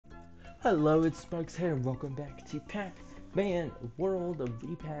Hello, it's Sparks here, and welcome back to Pac-Man World of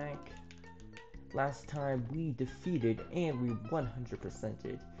Repac. Last time we defeated and we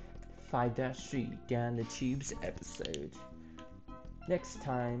 100%ed 5-3 down the tubes episode. Next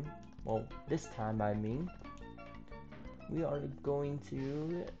time, well, this time I mean, we are going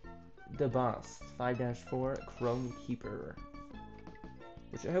to the boss, 5-4 Chrome Keeper.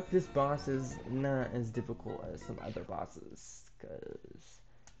 Which I hope this boss is not as difficult as some other bosses, because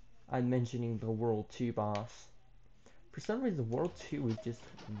I'm mentioning the World 2 boss. For some reason, World 2 is just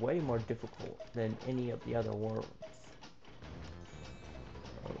way more difficult than any of the other worlds.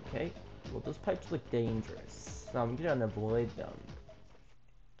 Okay, well those pipes look dangerous, so I'm gonna avoid them.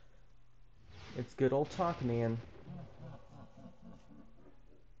 It's good old talk, man.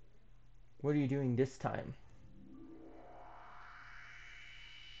 What are you doing this time?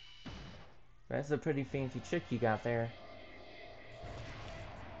 That's a pretty fancy trick you got there.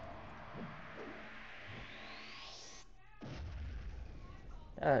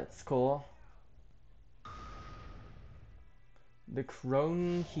 That's cool. The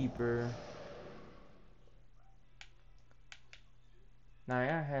Crone Keeper. Now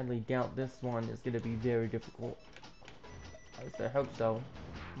I highly doubt this one is gonna be very difficult. At least I hope so.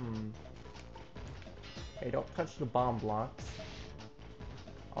 Hey, don't touch the bomb blocks.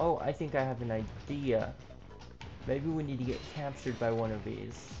 Oh, I think I have an idea. Maybe we need to get captured by one of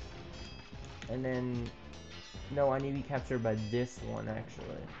these. And then... No, I need to be captured by this one, actually.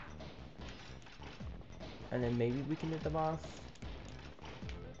 And then maybe we can hit the boss?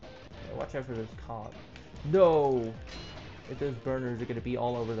 Yeah, watch out for this cog. No! If those burners are gonna be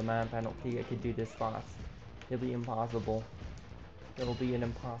all over the map, I don't think I could do this boss. It'll be impossible. It'll be an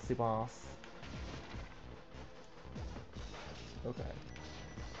impossible boss. Okay.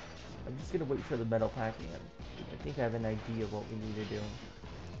 I'm just gonna wait for the metal pack-man. I think I have an idea of what we need to do.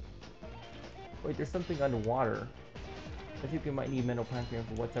 Wait, there's something underwater. I think we might need metal pac-man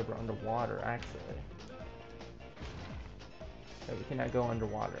for whatever underwater, actually. Okay, we cannot go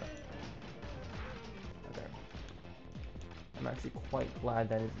underwater. Okay. I'm actually quite glad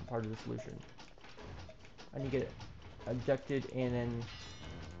that isn't part of the solution. I need to get abducted and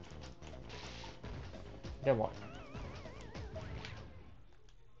then what?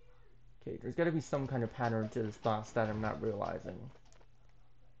 Okay, there's gotta be some kind of pattern to this boss that I'm not realizing.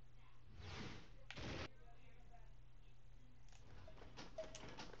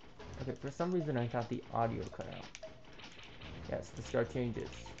 Okay, for some reason I thought the audio cut out. Yes, the start changes.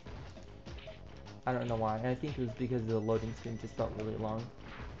 I don't know why. I think it was because the loading screen just felt really long.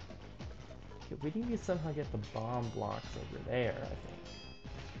 Okay, we need to somehow get the bomb blocks over there, I think.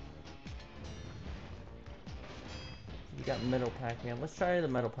 We got metal pac-man. Let's try the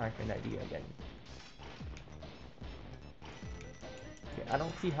metal pac-man idea again. Okay, I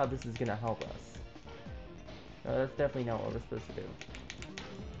don't see how this is gonna help us. No, that's definitely not what we're supposed to do.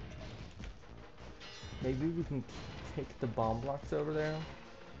 Maybe we can kick the bomb blocks over there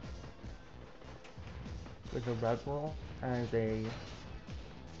with a red roll as a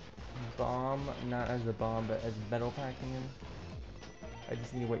bomb, not as a bomb, but as metal pac-man. I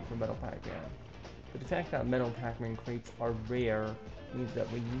just need to wait for metal pac-man. But the fact that metal pac-man crates are rare means that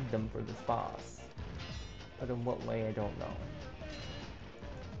we need them for this boss. But in what way, I don't know.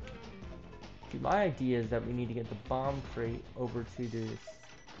 See, my idea is that we need to get the bomb crate over to this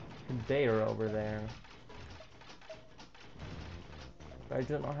conveyor over there. But I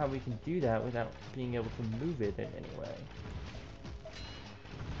don't know how we can do that without being able to move it in any way.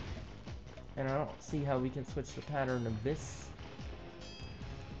 And I don't see how we can switch the pattern of this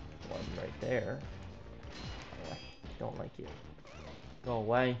one right there. Oh, I don't like you. Go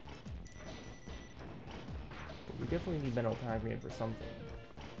away. But we definitely need metal pac-man for something.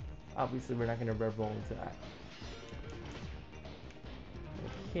 Obviously, we're not going to rev roll into that.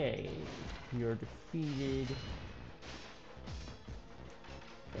 Okay, you're defeated.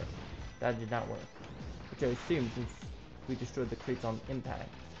 Okay, that did not work. Which I assume since we destroyed the crates on impact.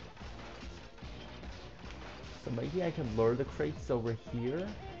 So maybe I can lure the crates over here?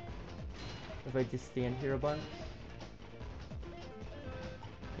 If I just stand here a bunch?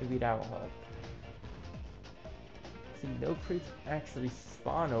 Maybe that will help. See, no crates actually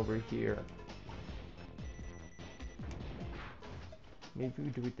spawn over here. Maybe we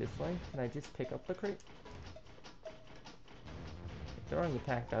do it this way? Can I just pick up the crate? Throwing the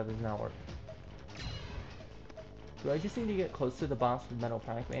pack that does not work. Do I just need to get close to the boss with metal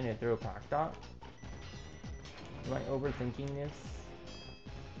pac-man and throw a pack dot? Am I overthinking this?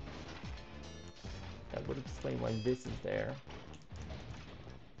 That would explain why this is there.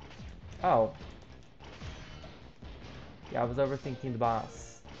 Oh. Yeah, I was overthinking the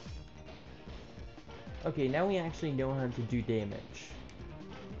boss. Okay, now we actually know how to do damage.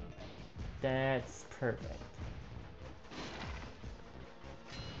 That's perfect.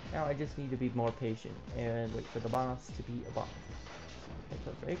 Now I just need to be more patient and wait for the boss to be a boss. Okay,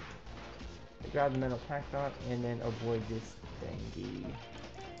 perfect. I grab the metal pack dot and then avoid this thingy.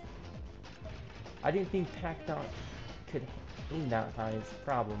 I didn't think pack dot could aim that high is the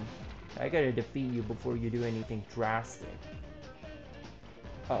problem. I gotta defeat you before you do anything drastic.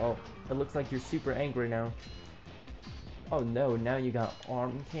 Uh-oh. It looks like you're super angry now. Oh no, now you got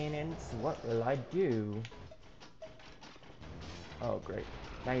arm cannons? What will I do? Oh great.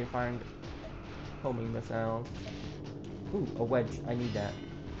 Now you're firing homing missiles. Ooh, a wedge. I need that.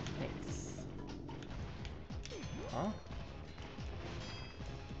 Thanks. Huh?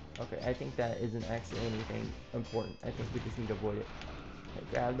 Okay, I think that isn't actually anything important. I think we just need to avoid it. Okay,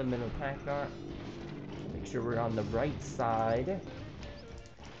 grab the middle pack dart. Make sure we're on the right side.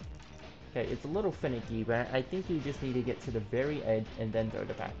 Okay, it's a little finicky, but I think you just need to get to the very edge and then throw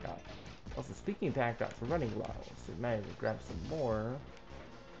the pack dot. Also, speaking of pack dots, we're running low, so we might as well grab some more.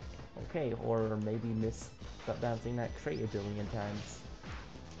 Okay, or maybe miss bouncing that crate a billion times.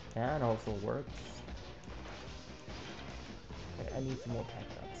 That also works. Okay, I need some more pack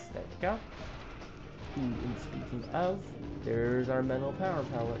dots. There we go. Ooh, and speaking of, there's our metal power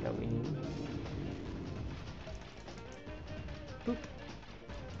pellet that we need. Boop.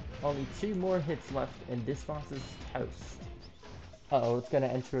 Only 2 more hits left, and this boss is toast. Uh-oh, it's gonna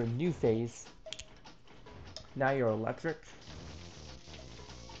enter a new phase. Now you're electric.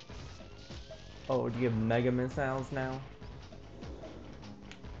 Oh, do you have mega missiles now?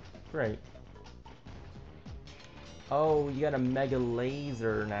 Great. Oh, you got a mega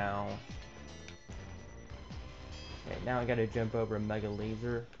laser now. Okay, now I gotta jump over a mega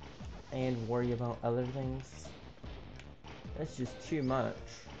laser and worry about other things. That's just too much.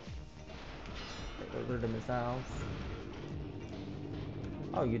 Okay, those are the missiles.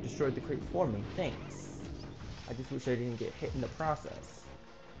 Oh, you destroyed the crate for me. Thanks. I just wish I didn't get hit in the process.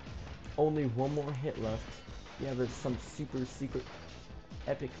 Only 1 more hit left. You have some super secret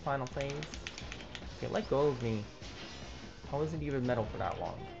epic final phase. Okay, let go of me. I wasn't even metal for that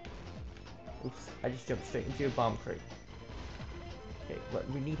long. Oops, I just jumped straight into a bomb crate. Okay, what,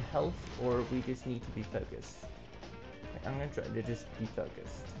 we need health or we just need to be focused? Okay, I'm gonna try to just be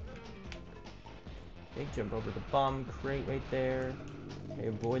focused. Okay, jump over the bomb crate right there. Okay,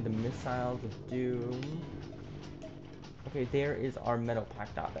 avoid the missiles of doom. Okay, there is our metal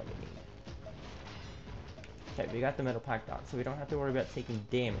pack dot that we need. Okay, we got the metal pack dot, so we don't have to worry about taking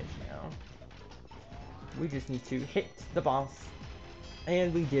damage now. We just need to hit the boss.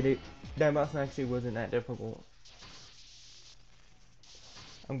 And we did it. That boss actually wasn't that difficult.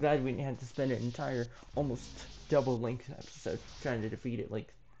 I'm glad we didn't have to spend an entire, almost double length episode trying to defeat it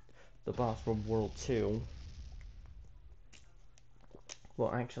like the boss from World 2.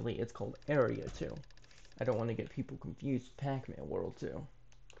 Well, actually, it's called Area 2. I don't want to get people confused. Pac-Man World 2.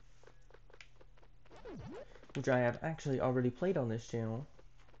 Which I have actually already played on this channel.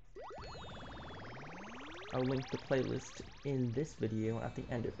 I'll link the playlist in this video at the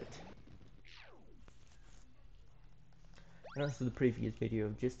end of it. And also the previous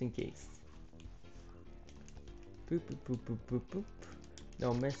video, just in case. Boop, boop, boop, boop, boop, boop.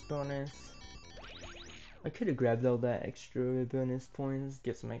 No miss bonus. I could have grabbed all that extra bonus points,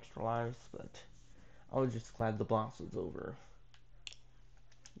 get some extra lives, but I was just glad the boss was over.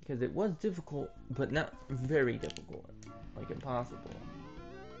 Because it was difficult, but not very difficult. Like impossible.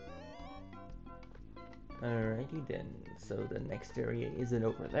 Alrighty then, so the next area isn't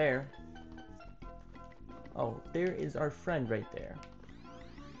over there. Oh, there is our friend right there.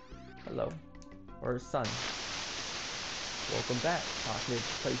 Hello. Or his son. Welcome back. Talking to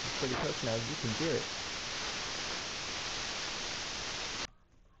place is pretty close now, you can hear it.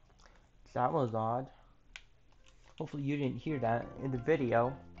 That was odd. Hopefully you didn't hear that in the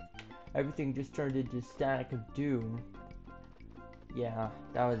video. Everything just turned into static of doom. Yeah,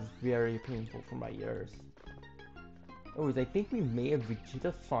 that was very painful for my ears. Oh, I think we may have reached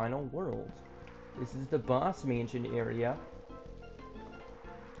the final world. This is the boss mansion area.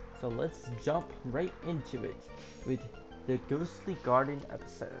 So let's jump right into it with the Ghostly Garden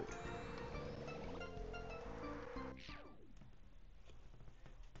episode.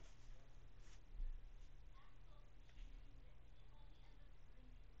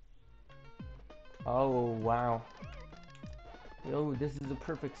 Oh, wow. Oh, this is a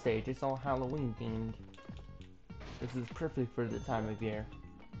perfect stage. It's all Halloween themed. This is perfect for the time of year.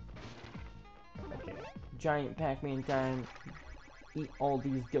 Okay. Giant Pac-Man time. Eat all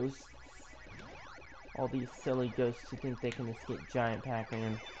these ghosts. All these silly ghosts who think they can escape Giant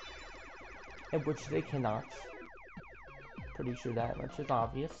Pac-Man. in which they cannot. Pretty sure that much is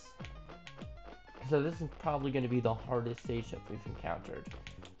obvious. So this is probably going to be the hardest stage that we've encountered.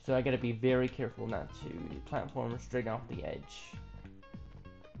 So I gotta be very careful not to platform straight off the edge.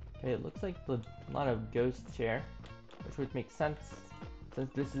 Okay, it looks like a lot of ghosts here, which would make sense since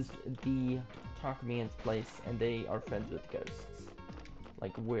this is the Talk Man's place and they are friends with ghosts.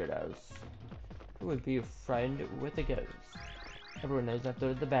 Like weirdos. Who would be a friend with a ghost? Everyone knows that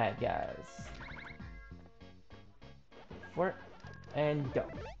they're the bad guys. Flirt and go.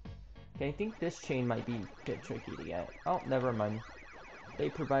 Okay, I think this chain might be a bit tricky to get. Oh, never mind. They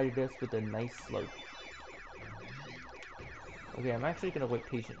provided us with a nice slope. Okay, I'm actually gonna wait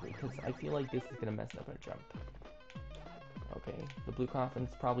patiently because I feel like this is gonna mess up our jump. Okay, the blue coffins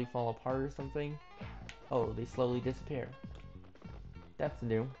probably fall apart or something. Oh, they slowly disappear. That's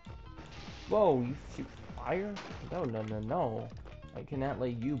new. Whoa, you shoot fire? No, no, no, no. I cannot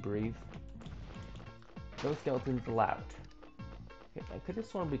let you breathe. No skeletons allowed. Okay, I could have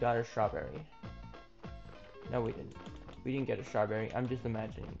sworn we got a strawberry. No, we didn't. We didn't get a strawberry. I'm just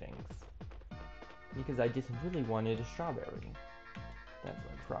imagining things. Because I just really wanted a strawberry. That's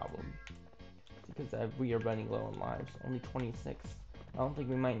my problem. Because we are running low on lives. Only 26. I don't think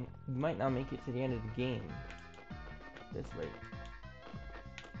we might not make it to the end of the game. This rate.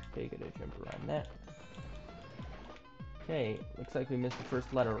 Okay, gotta jump around that. Okay, looks like we missed the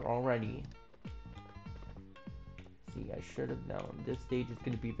first letter already. See, I should have known. This stage is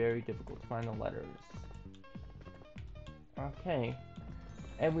gonna be very difficult to find the letters. Okay.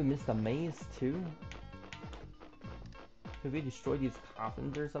 And we missed the maze too? Could we destroy these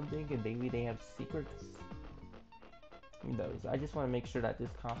coffins or something and maybe they have secrets? Who knows? I just want to make sure that this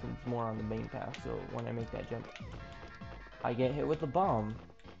coffin's more on the main path so when I make that jump, I get hit with a bomb.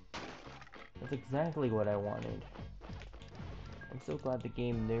 That's exactly what I wanted. I'm so glad the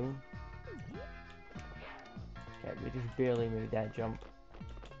game knew. Okay, we just barely made that jump.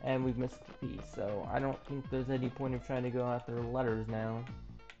 And we've missed the piece, so I don't think there's any point of trying to go after the letters now.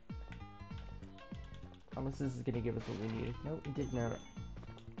 Unless this is gonna give us what we needed. No, it did not.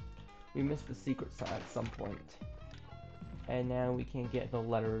 We missed the secret side at some point. And now we can't get the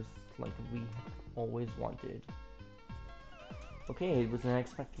letters like we always wanted. Okay, wasn't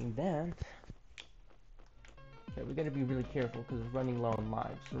expecting that. Okay, we gotta be really careful because we're running low on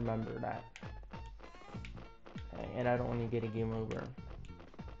lives. Remember that. Okay, and I don't want to get a game over.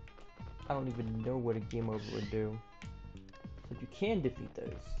 I don't even know what a game over would do. So you can defeat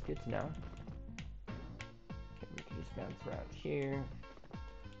those. Good to know. Okay, we can just bounce around here.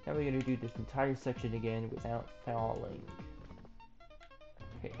 Now we're gonna do this entire section again without falling.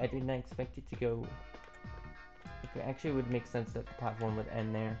 Okay, I did not expect it to go. Okay, actually it would make sense that the platform would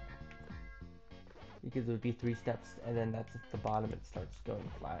end there. Because it would be 3 steps, and then that's at the bottom, it starts going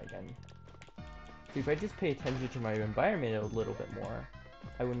flat again. So if I just pay attention to my environment a little bit more,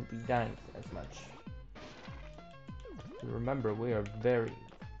 I wouldn't be dying as much. So remember, we are very,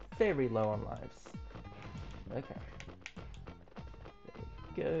 very low on lives. Okay. There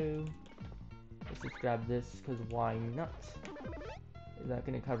we go. Let's just grab this, because why not? Is that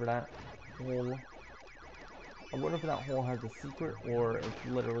going to cover that hole? I wonder if that hole has a secret, or it's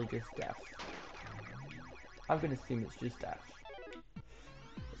literally just death. I'm going to assume it's just death.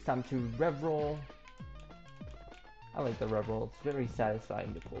 It's time to rev roll. I like the rev roll. It's very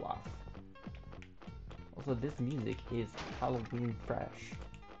satisfying to pull off. Also, this music is Halloween fresh.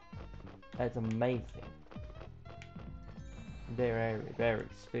 That's amazing. Very, very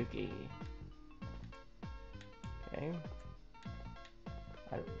spooky. Okay.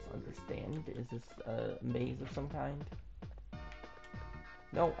 I don't understand. Is this a maze of some kind?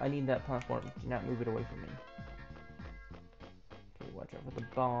 No, I need that platform. Do not move it away from me. Okay, watch out for the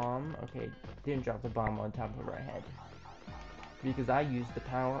bomb. Okay, didn't drop the bomb on top of our head. Because I used the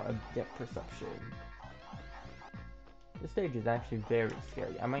power of depth perception. This stage is actually very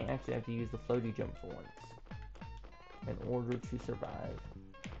scary. I might actually have to use the floaty jump for once. In order to survive.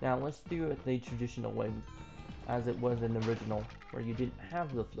 Now let's do it the traditional way. As it was in the original. Where you didn't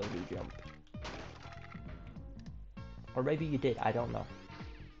have the floaty jump. Or maybe you did. I don't know.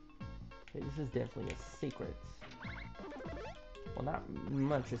 Okay, this is definitely a secret. Well, not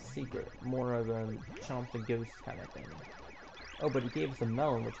much a secret. More of a chomp the ghost kind of thing. Oh, but it gave us a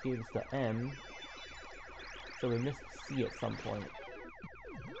melon, which gave us the M. So we missed C at some point.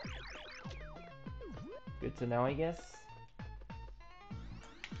 Good to know, I guess.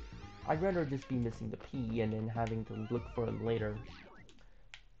 I'd rather just be missing the P and then having to look for it later.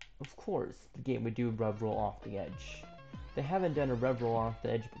 Of course, the game would do a rev roll off the edge. They haven't done a rev roll off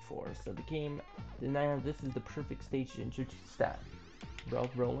the edge before, so the game, now this is the perfect stage to introduce that.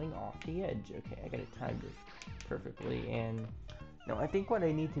 rolling off the edge. Okay, I gotta time this perfectly, and no, I think what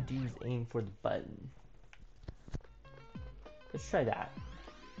I need to do is aim for the button. Let's try that.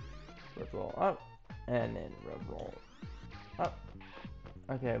 Rev roll up, and then rev roll up.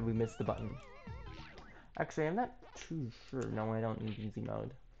 Okay, we missed the button. Actually, I'm not too sure. No, I don't need easy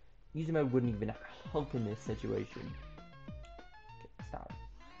mode. Easy mode wouldn't even help in this situation. Okay, stop.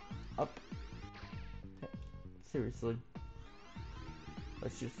 Up. Okay, seriously.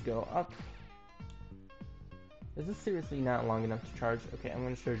 Let's just go up. Is this seriously not long enough to charge? Okay, I'm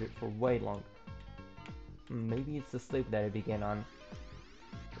gonna charge it for way longer. Maybe it's the sleep that I began on.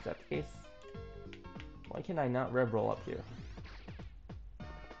 Is that the case? Why can I not rev roll up here?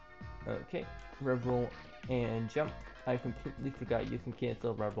 Okay, rev roll and jump. I completely forgot you can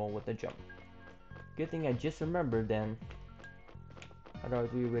cancel rev roll with a jump. Good thing I just remembered then.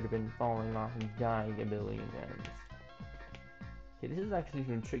 Otherwise we would have been falling off and dying a billion times. Okay, this is actually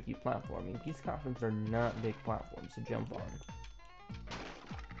some tricky platforming. These coffins are not big platforms to jump on.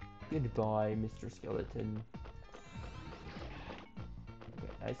 Goodbye, Mr. Skeleton.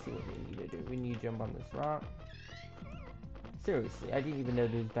 Okay, I see what we need to do. We need to jump on this rock. Seriously, I didn't even know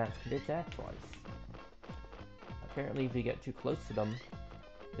those bats could attack twice. Apparently if you get too close to them,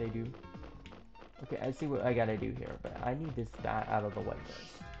 they do. Okay, I see what I gotta do here, but I need this bat out of the way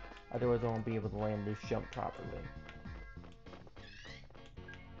first. Otherwise I won't be able to land this jump properly.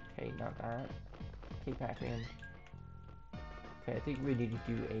 Okay, not that. Okay, Pac-Man. Okay, I think we need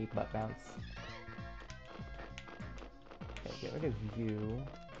to do a butt bounce. Okay, get rid of you.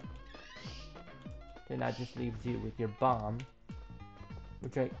 Then that just leaves you with your bomb,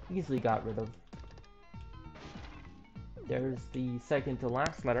 which I easily got rid of. There's the second to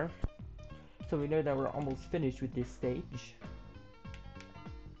last letter. So we know that we're almost finished with this stage.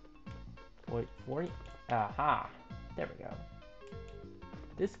 Wait for it. Aha! There we go.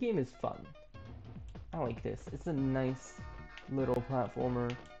 This game is fun. I like this. It's a nice little platformer.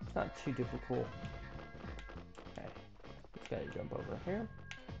 It's not too difficult. Okay. Just gotta jump over here.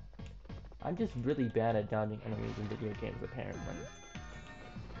 I'm just really bad at dodging enemies in video games, apparently.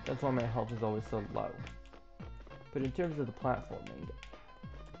 That's why my health is always so low. But in terms of the platforming,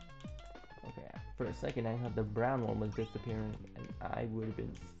 okay, for a second I thought the brown one was disappearing, and I would have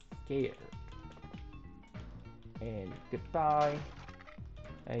been scared. And goodbye.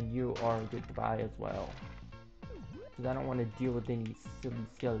 And you are goodbye as well. Because I don't want to deal with any silly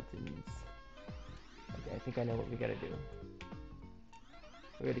skeletons. Okay, I think I know what we gotta do.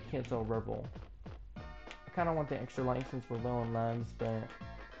 We gotta cancel Rebel. I kind of want the extra life since we're low on lives, but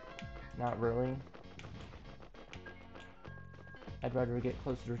not really. I'd rather get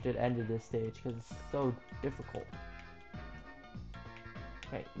closer to the end of this stage because it's so difficult.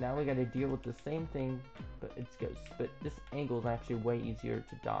 Okay, now we gotta deal with the same thing, but it's ghosts. But this angle is actually way easier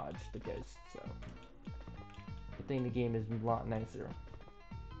to dodge the ghosts, so I think the game is a lot nicer.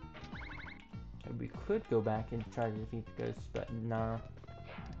 And we could go back and try to defeat the ghosts, but nah.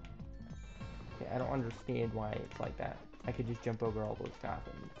 Okay, I don't understand why it's like that. I could just jump over all those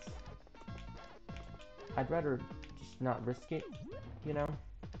coffins. I'd rather just not risk it, you know?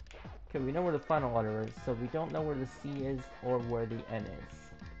 Okay, we know where the final letter is, so we don't know where the C is or where the N is.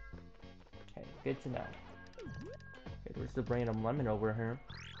 Okay, good to know. Okay, there's the random lemon over here.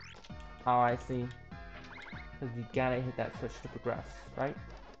 Oh, I see. Because you gotta hit that switch to progress, right?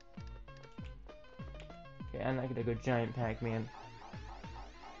 Okay, I'm not gonna go giant Pac-Man.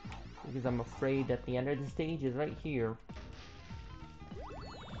 Because I'm afraid that the end of the stage is right here.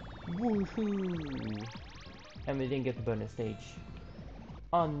 Woohoo! And we didn't get the bonus stage.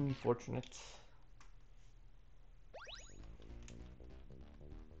 Unfortunate.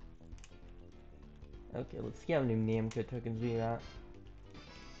 Okay, let's see how many Namco tokens we got.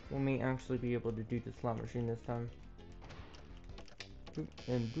 We may actually be able to do the slot machine this time. Boop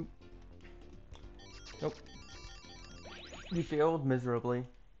and boop. Nope. We failed miserably.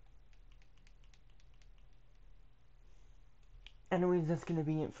 Anyways, that's gonna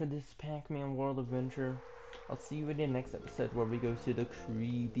be it for this Pac-Man World Adventure. I'll see you in the next episode where we go to the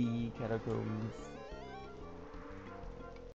creepy catacombs.